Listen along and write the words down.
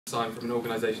I'm from an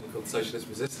organisation called Socialist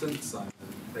Resistance. I'm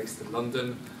based in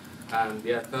London. And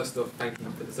yeah, first off, thank you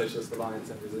to the Socialist Alliance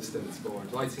and Resistance for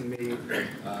inviting me.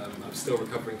 I'm still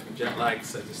recovering from jet lag,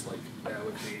 so just bear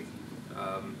with me.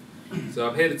 So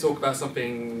I'm here to talk about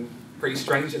something pretty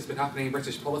strange that's been happening in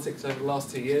British politics over the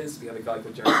last 2 years. We have a guy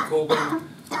called Corbyn,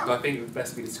 who I think would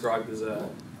best be described as a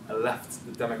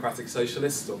left democratic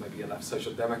socialist, or maybe a left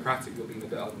social democrat, if you're being a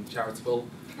bit uncharitable,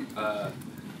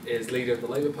 is leader of the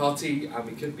Labour Party, and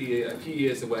we could be a few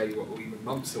years away, or even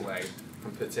months away,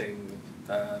 from putting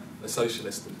a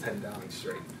socialist on 10 Downing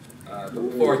Street. But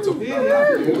before I talk about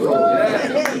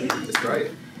that's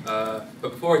great. But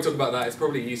before I talk about that, it's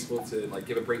probably useful to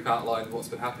give a brief outline of what's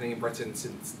been happening in Britain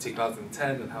since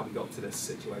 2010 and how we got to this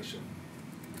situation.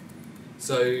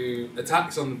 So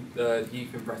attacks on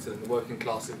youth in Britain and the working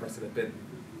class in Britain have been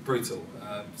brutal.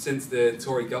 Since the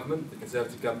Tory government, the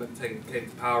Conservative government, came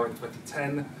to power in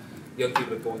 2010, young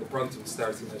people have borne the brunt of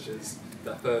austerity measures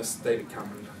that first David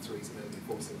Cameron and Theresa May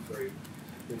were forcing through.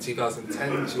 In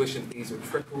 2010, tuition fees were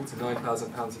tripled to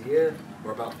 £9,000 a year,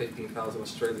 or about 15,000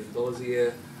 Australian dollars a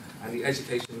year, and the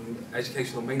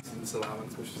educational maintenance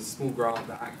allowance, which was a small grant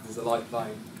that acted as a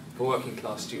lifeline for working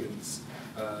class students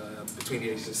between the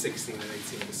ages of 16 and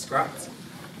 18, was scrapped.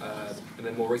 And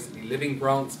then more recently, living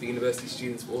grants for university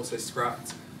students were also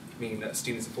scrapped, meaning that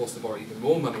students are forced to borrow even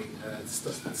more money to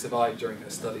survive during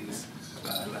their studies,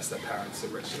 unless their parents are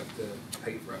rich enough to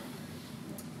pay for it.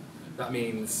 That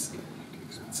means,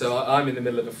 so I'm in the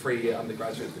middle of a 3-year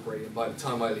undergraduate degree, and by the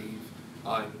time I leave,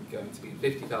 I'm going to be in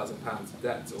 £50,000 of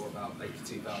debt, or about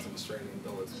 82,000 Australian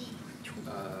dollars.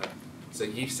 So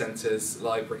youth centres,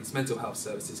 libraries, mental health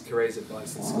services, careers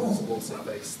advice and schools have also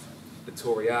faced the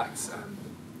Tory acts, and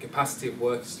the capacity of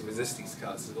workers to resist these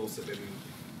cuts has also been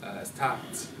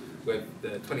tapped, with the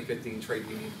 2015 trade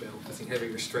union bill putting heavy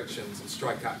restrictions on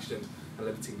strike action and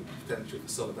limiting the potential for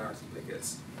solidarity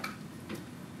pickets.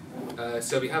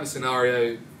 So we have a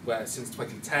scenario where since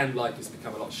 2010 life has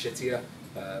become a lot shittier,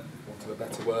 for want of a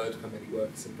better word, for many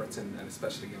workers in Britain and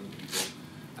especially young people.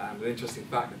 And an interesting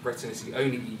fact that Britain is the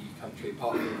only EU country,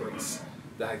 apart from Greece,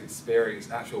 that has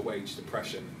experienced actual wage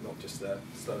depression, not just a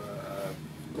slower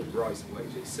rise in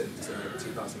wages since the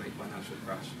 2008 financial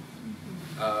crash.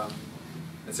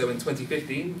 And so in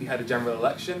 2015 we had a general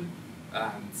election,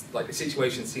 and the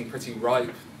situation seemed pretty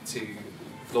ripe to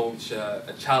launch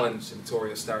a challenge to the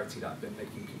Tory austerity that had been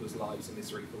making people's lives a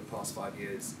misery for the past 5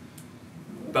 years.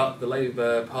 But the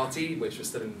Labour Party, which was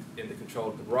still in the control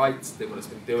of the right, did what it's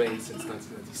been doing since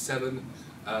 1997.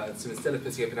 So instead of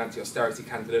putting up an anti-austerity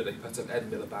candidate, they put up Ed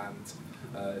Miliband,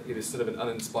 who was sort of an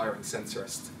uninspiring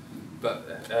centrist. But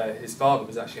his father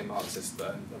was actually a Marxist,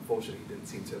 but unfortunately he didn't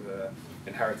seem to have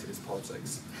inherited his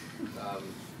politics.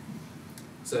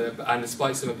 And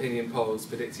despite some opinion polls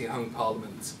predicting a hung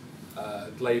parliament,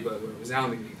 Labour were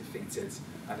resoundingly defeated,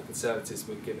 and the Conservatives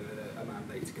were given a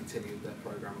mandate to continue their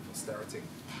programme of austerity.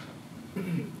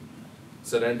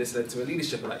 So then this led to a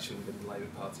leadership election within the Labour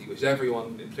Party, which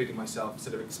everyone, including myself,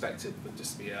 sort of expected would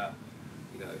just be a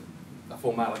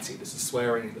formality. This is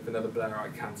swearing in of another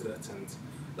Blairite candidate, and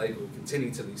Labour would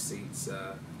continue to lose seats,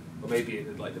 or maybe in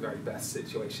the very best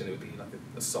situation, it would be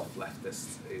a soft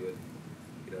leftist who would,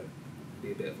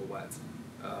 be a bit of a wet.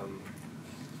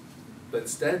 But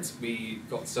instead, we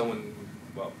got someone,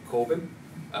 Corbyn,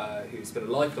 who's been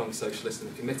a lifelong socialist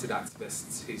and a committed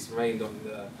activist, who's remained on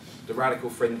the radical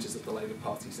fringes of the Labour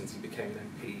Party since he became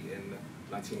an MP in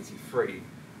 1983.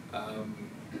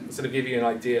 To sort of give you an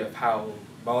idea of how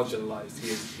marginalised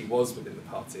he was within the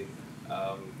party.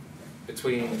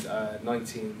 Between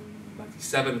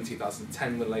 1997 and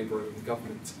 2010, when Labour were in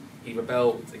government, he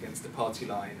rebelled against the party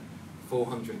line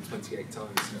 428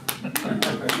 times.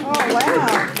 Oh,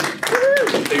 wow!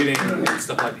 Including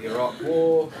stuff like the Iraq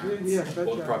War,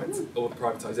 all the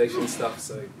privatisation stuff,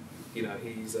 so,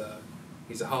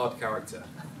 he's a hard character.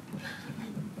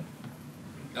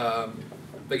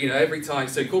 But every time,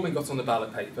 so Corbyn got on the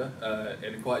ballot paper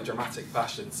in quite a dramatic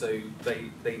fashion, so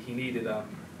he needed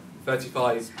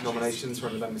 35 nominations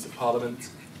from the members of Parliament,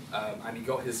 and he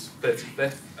got his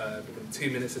 35th within 2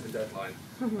 minutes of the deadline.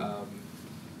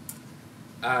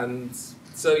 And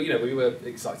so, we were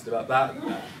excited about that,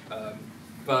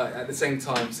 but at the same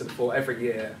time, for every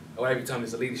year, or every time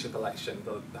there's a leadership election,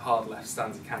 the hard left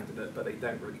stands a candidate, but they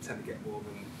don't really tend to get more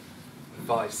than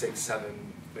 5, 6,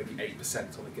 7, maybe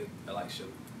 8% on a good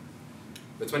election.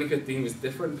 But 2015 was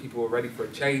different. People were ready for a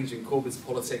change in Corbyn's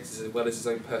politics, as well as his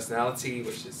own personality,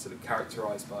 which is sort of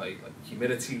characterised by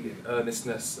humility and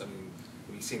earnestness. I mean,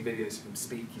 when you've seen videos of him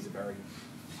speak, he's a very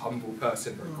humble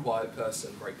person, very quiet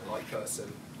person, very polite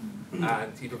person,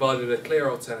 and he provided a clear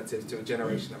alternative to a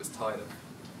generation that was tired of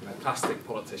plastic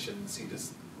politicians who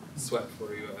just swept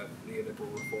through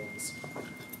neoliberal reforms.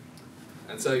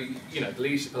 And so, the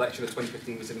leadership election of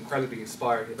 2015 was an incredibly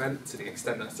inspiring event, to the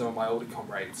extent that some of my older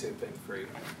comrades who have been through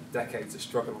decades of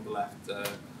struggle on the left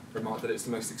remarked that it was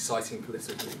the most exciting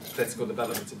political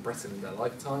development in Britain in their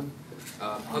lifetime.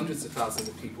 Hundreds of thousands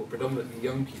of people, predominantly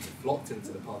young people, flocked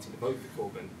into the party to vote for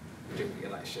Corbyn during the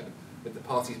election, with the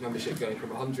party's membership going from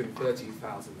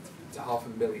 130,000 to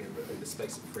 500,000 within the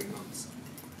space of 3 months.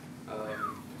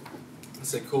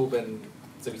 So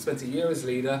he spent a year as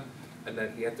leader, and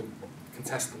then he had to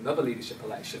contest another leadership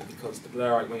election because the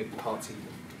Blairite wing of the party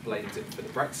blamed him for the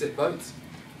Brexit vote.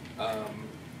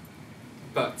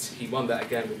 But he won that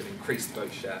again with an increased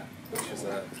vote share, which was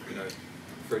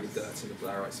threw the dirt in the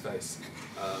Blairites' face.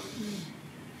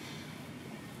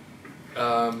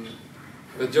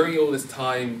 But during all this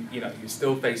time, he was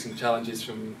still facing challenges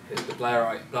from the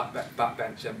Blairite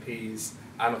backbench MPs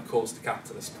and, of course, the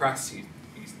capitalist press, who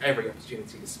used every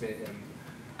opportunity to smear him.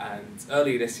 And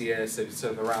earlier this year, so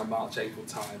sort of around March, April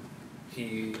time,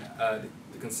 the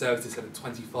Conservatives had a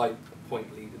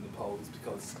 25-point lead in the polls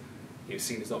because he was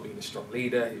seen as not being a strong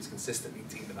leader. He was consistently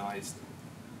demonised.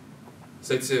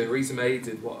 So Theresa May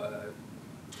did what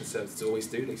Conservatives always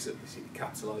do. They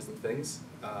capitalise on things.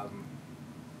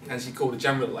 And she called a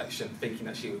general election thinking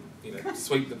that she would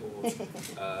sweep the board.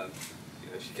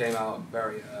 She came out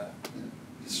very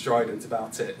strident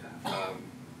about it.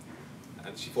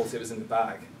 And she thought it was in the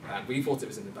bag, and we thought it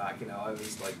was in the bag. I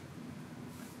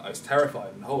was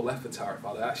terrified, and the whole left were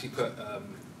terrified. I actually put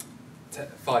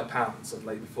 £5 on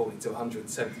Labour falling to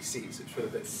 170 seats, which would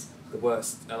have been the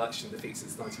worst election defeat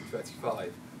since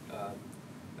 1935.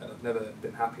 And I've never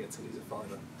been happier to lose a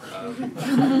 £5.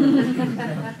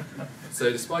 So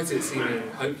despite it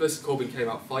seeming hopeless, Corbyn came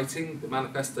out fighting. The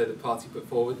manifesto the party put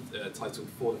forward, titled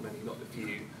 "For the Many, Not the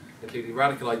Few," including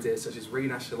radical ideas such as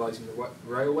renationalising the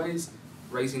railways,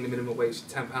 raising the minimum wage to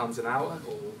 £10 an hour,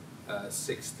 or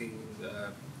 16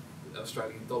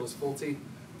 Australian dollars 40,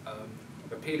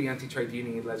 repealing anti-trade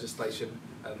union legislation,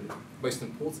 and most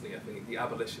importantly, I think, the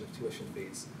abolition of tuition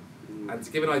fees. And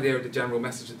to give an idea of the general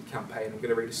message of the campaign, I'm going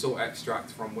to read a short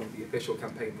extract from one of the official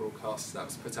campaign broadcasts that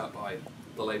was put out by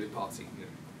the Labour Party.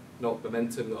 Not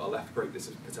Momentum, not a left group, this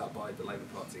was put out by the Labour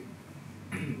Party.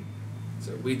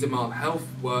 So, we demand health,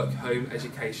 work, home,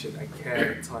 education and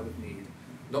care in time of need,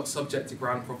 not subject to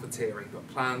grand profiteering, but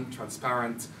planned,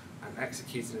 transparent and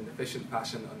executed in efficient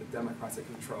fashion under democratic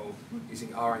control,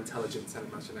 using our intelligence and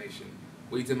imagination.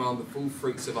 We demand the full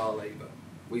fruits of our labour.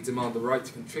 We demand the right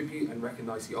to contribute and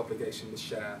recognise the obligation to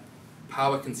share.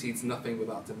 Power concedes nothing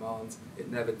without demand. It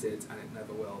never did and it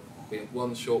never will. We have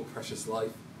one short, precious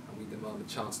life, and we demand the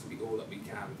chance to be all that we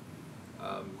can.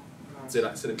 So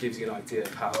that sort of gives you an idea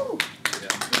of how...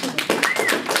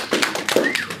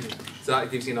 So that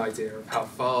gives you an idea of how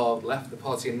far left the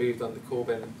party had moved under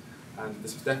Corbyn, and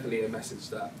this was definitely a message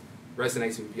that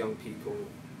resonated with young people.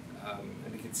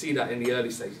 And you can see that in the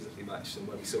early stages of the election,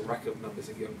 where we saw record numbers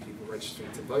of young people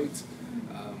registering to vote.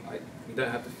 We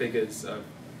don't have the figures of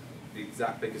the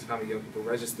exact figures of how many young people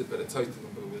registered, but the total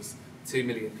number was 2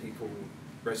 million people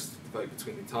registered to vote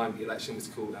between the time the election was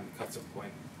called and the cut-off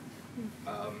point.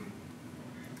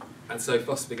 And so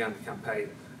FUS began the campaign.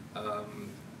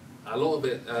 A lot of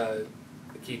it, the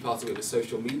key part of it was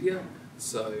social media.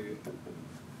 So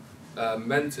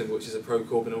Momentum, which is a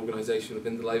pro-Corbyn organisation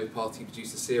within the Labour Party,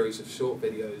 produced a series of short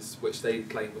videos which they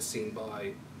claimed were seen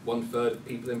by 1/3 of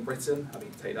people in Britain. I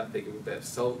mean, take that figure with a bit of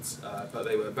salt, but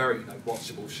they were very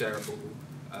watchable, shareable,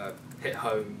 hit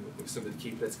home with some of the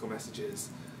key political messages.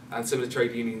 And some of the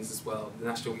trade unions as well. The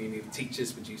National Union of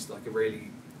Teachers produced a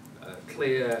really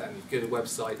clear and good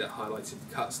website that highlighted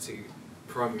cuts to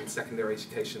primary and secondary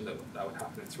education that would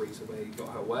happen if Theresa May got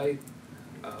her way.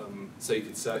 So you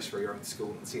could search for your own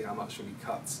school and see how much would be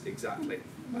cut exactly.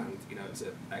 And it's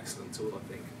an excellent tool, I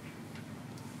think.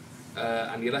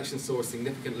 And the election saw a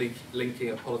significant linking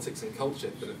of politics and culture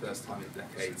for the first time in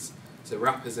decades. So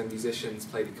rappers and musicians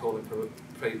played a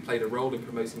role in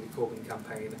promoting the Corbyn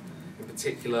campaign, in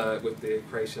particular with the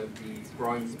creation of the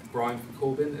Grime for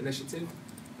Corbyn initiative.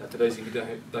 For those of you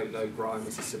who don't know, grime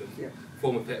is a sort of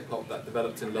form of hip-hop that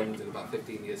developed in London about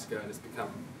 15 years ago and has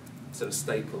become a sort of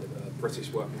staple of British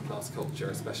working-class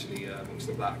culture, especially amongst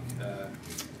the black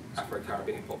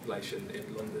Afro-Caribbean population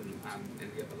in London and in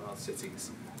the other large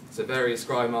cities. So various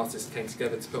grime artists came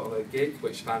together to put on a gig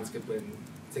which fans could win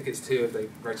tickets to if they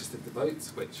registered to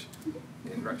vote, which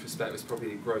in retrospect was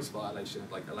probably a gross violation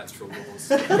of electoral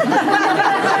laws.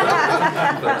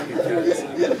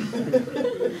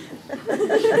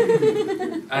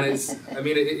 And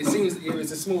it seems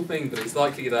it's a small thing, but it's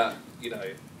likely that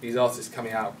these artists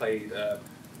coming out played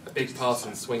a big part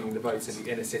in swinging the vote in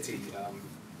the inner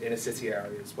city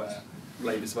areas where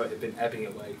Labour's vote had been ebbing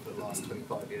away for the last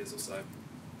 25 years or so.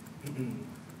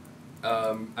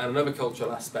 And another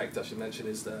cultural aspect I should mention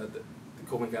is the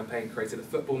Corbyn campaign created a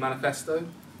football manifesto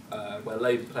where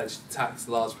Labour pledged to tax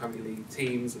large Premier League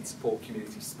teams and support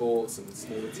community sports and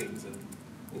smaller teams and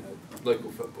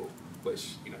local football,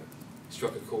 which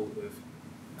struck a chord with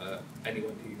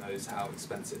anyone who knows how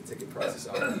expensive ticket prices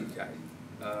are in the UK.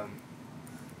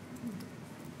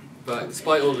 But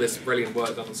despite all of this brilliant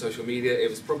work done on social media, it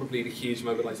was probably the huge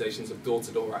mobilisations of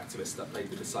door-to-door activists that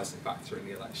played the decisive factor in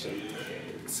the election.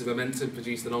 So Momentum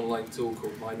produced an online tool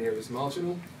called My Nearest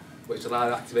Marginal, which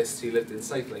allowed activists who lived in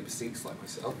safe Labour seats like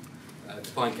myself to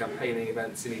find campaigning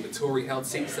events in either Tory-held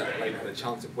seats that Labour had a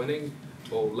chance of winning,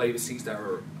 or Labour seats that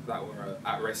were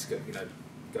at risk of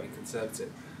going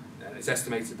Conservative. And it's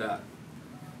estimated that,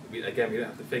 again, we don't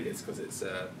have the figures because it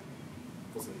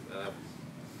wasn't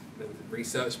limited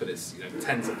research, but it's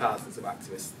tens of thousands of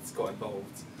activists got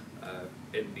involved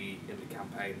in the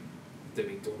campaign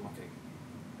doing door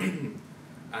knocking.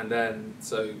 And then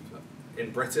so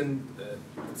in Britain,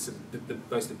 the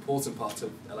most important part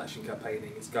of election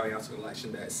campaigning is going out on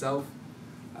election day itself,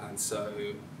 and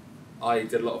so I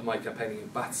did a lot of my campaigning in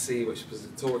Battersea, which was a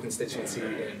Tory constituency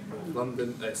in North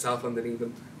London, South London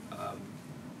even,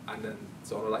 and then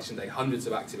so on election day hundreds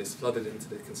of activists flooded into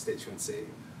the constituency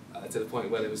to the point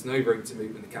where there was no room to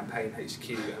move in the campaign HQ,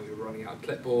 and we were running out of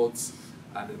clipboards,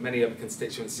 and in many other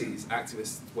constituencies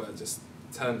activists were just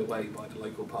turned away by the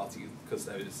local party because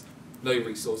there was no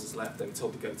resources left. They were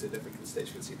told to go to a different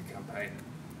constituency to campaign.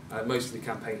 Most of the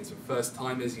campaigners were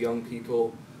first-timers, young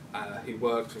people, who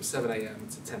worked from 7 AM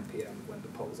to 10 PM when the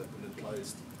polls opened and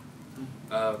closed.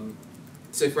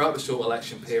 So throughout the short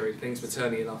election period, things were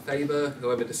turning in our favour.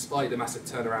 However, despite the massive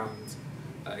turnaround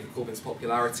in Corbyn's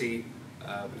popularity,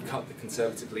 we cut the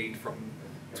Conservative lead from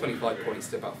 25 points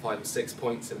to about 5 or 6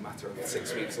 points in a matter of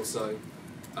 6 weeks or so.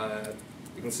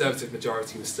 The Conservative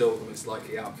majority was still the most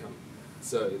likely outcome.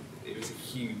 So it was a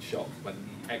huge shock when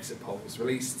the exit poll was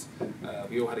released.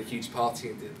 We all had a huge party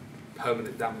and did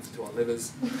permanent damage to our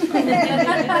livers.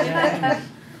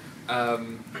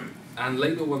 And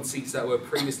Labour won seats that were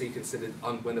previously considered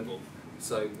unwinnable.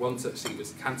 So one such seat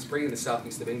was Canterbury in the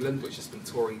southeast of England, which has been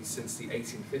Tory since the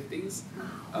 1850s.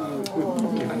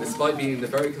 And despite being the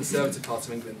very conservative part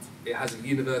of England, it has a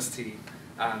university,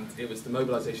 and it was the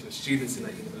mobilisation of students in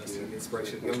that university and the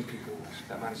inspiration of young people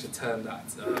that managed to turn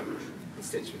that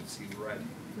constituency red.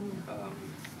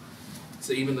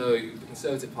 So even though the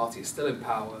Conservative Party is still in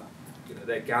power,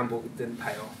 their gamble didn't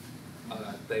pay off.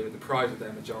 They were deprived of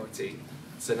their majority.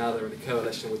 So now they're in a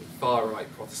coalition with the far-right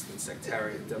Protestant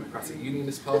sectarian Democratic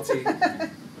Unionist Party.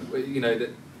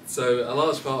 So a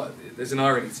large part, there's an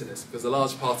irony to this, because a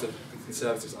large part of the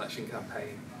Conservatives' election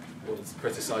campaign was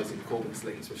criticising Corbyn's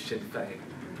links with Sinn Féin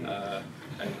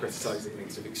and criticising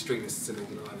links with extremists in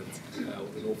Northern Ireland, or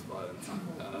the north of Ireland.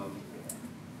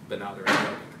 But now they're in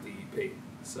the DUP,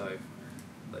 so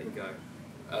there you go.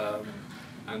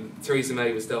 And Theresa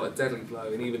May was dealt a deadly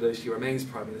blow, and even though she remains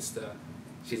Prime Minister,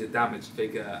 she's a damaged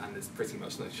figure, and there's pretty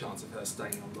much no chance of her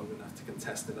staying on long enough to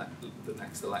contest the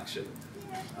next election.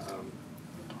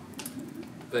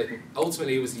 But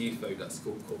ultimately, it was the youth vote that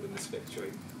scored Corbyn this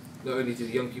victory. Not only did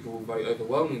young people vote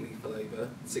overwhelmingly for Labour,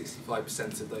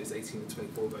 65% of those 18 and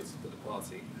 24 voted for the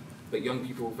party, but young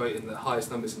people voted in the highest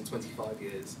numbers in 25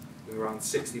 years, with around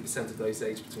 60% of those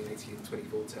aged between 18 and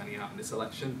 24 turning out in this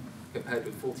election, compared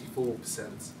with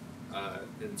 44%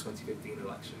 in the 2015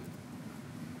 election.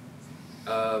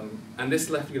 And this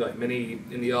left many,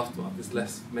 in the aftermath, this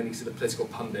left many sort of political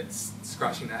pundits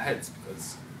scratching their heads,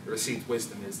 because the received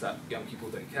wisdom is that young people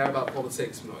don't care about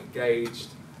politics, we're not engaged,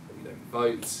 we don't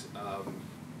vote.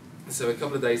 So a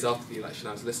couple of days after the election,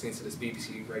 I was listening to this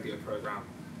BBC radio programme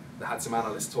that had some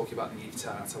analysts talking about the youth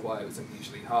turnout and why it was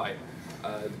unusually high.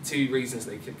 The two reasons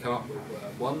they could come up with were,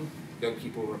 one, young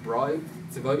people were bribed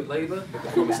to vote Labour with the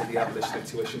promise of the abolition of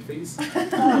tuition fees.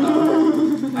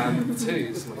 And two,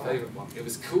 this is my favourite one, it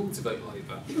was cool to vote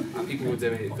Labour, and people were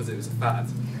doing it because it was a fad.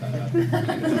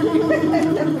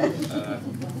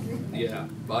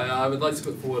 But I would like to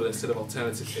put forward a sort of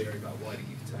alternative theory about why the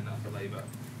youth turned out for Labour.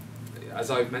 As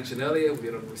I mentioned earlier,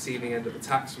 we're on the receiving end of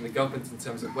attacks from the government in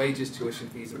terms of wages, tuition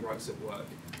fees and rights at work.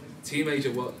 Two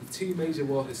major war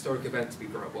historic events we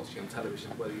grew up watching on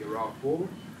television were the Iraq War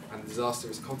and the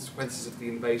disastrous consequences of the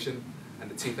invasion, and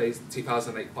the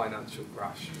 2008 financial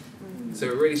crash. So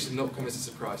it really should not come as a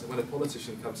surprise that when a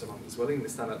politician comes along who's willing to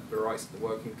stand up for the rights of the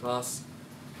working class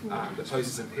and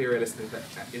opposes imperialist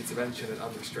intervention and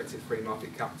unrestricted free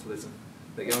market capitalism,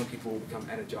 that young people will become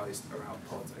energised around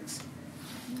politics.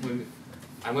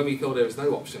 And when we feel there is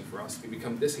no option for us, we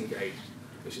become disengaged,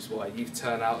 which is why youth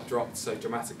turnout dropped so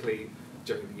dramatically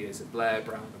during the years of Blair,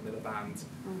 Brown and Miliband.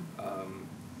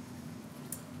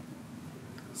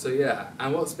 So yeah,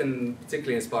 and what's been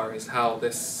particularly inspiring is how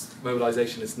this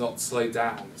mobilisation has not slowed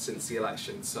down since the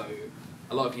election. So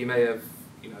a lot of you may have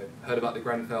heard about the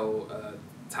Grenfell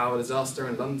Tower disaster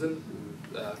in London.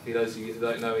 For those of you who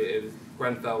don't know,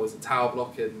 Grenfell was a tower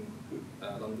block in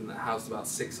London that housed about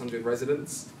 600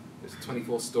 residents. It was a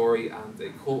 24-storey and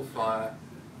it caught fire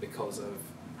because of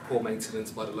poor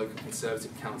maintenance by the local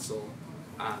Conservative council,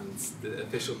 and the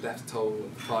official death toll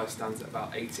of the fire stands at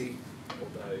about 80,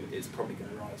 although it's probably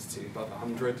going to rise to above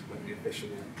 100 when the official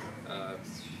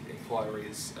inquiry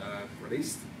is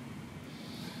released.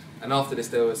 And after this,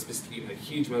 there was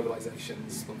huge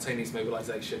mobilisations, spontaneous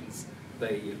mobilisations.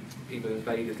 People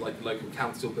invaded the local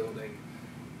council building.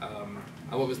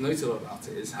 And what was notable about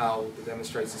it is how the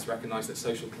demonstrators recognised that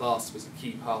social class was a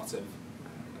key part of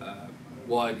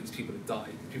why these people had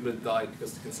died. People had died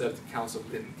because the Conservative Council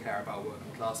didn't care about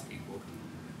working class people.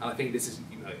 And I think this is,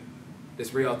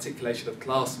 this re-articulation of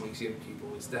class amongst young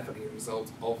people is definitely a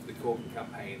result of the Corbyn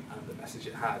campaign and the message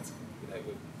it had,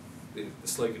 with the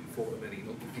slogan "for the many,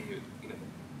 not the few."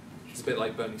 It's a bit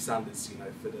like Bernie Sanders,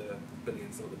 for the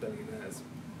billions, not the billionaires.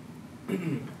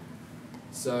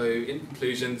 So, in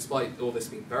conclusion, despite all this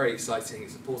being very exciting,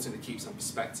 it's important to keep some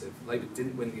perspective. Labour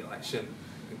didn't win the election,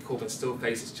 and Corbyn still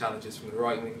faces challenges from the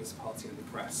right wing of his party and the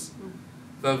press.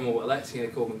 Furthermore, electing a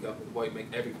Corbyn government won't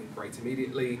make everything great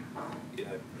immediately.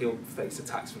 He'll face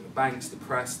attacks from the banks, the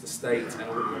press, the state, and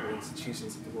all the other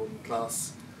institutions of the ruling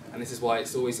class. And this is why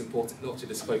it's always important not to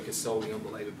just focus solely on the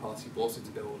Labour Party, but also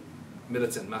to build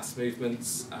militant mass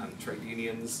movements and trade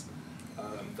unions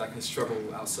that can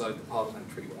struggle outside the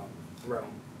parliamentary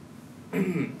realm.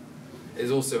 It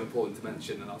is also important to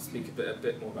mention, and I'll speak a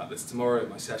bit more about this tomorrow in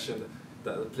my session,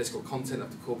 that the political content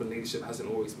of the Corbyn leadership hasn't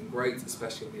always been great,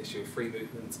 especially on the issue of free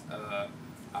movement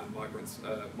and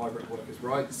migrant workers'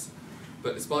 rights.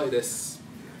 But despite this,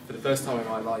 for the first time in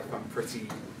my life, I'm pretty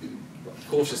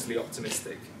cautiously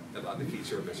optimistic about the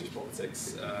future of British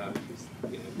politics.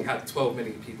 We had 12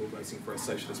 million people voting for a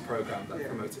socialist programme that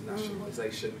promoted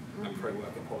nationalisation and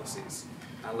pro-worker policies,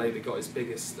 and Labour got its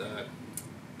biggest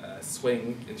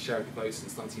swing in share of the vote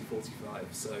since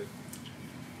 1945. So,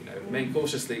 remain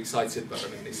cautiously excited, but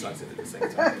remain excited at the same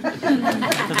time.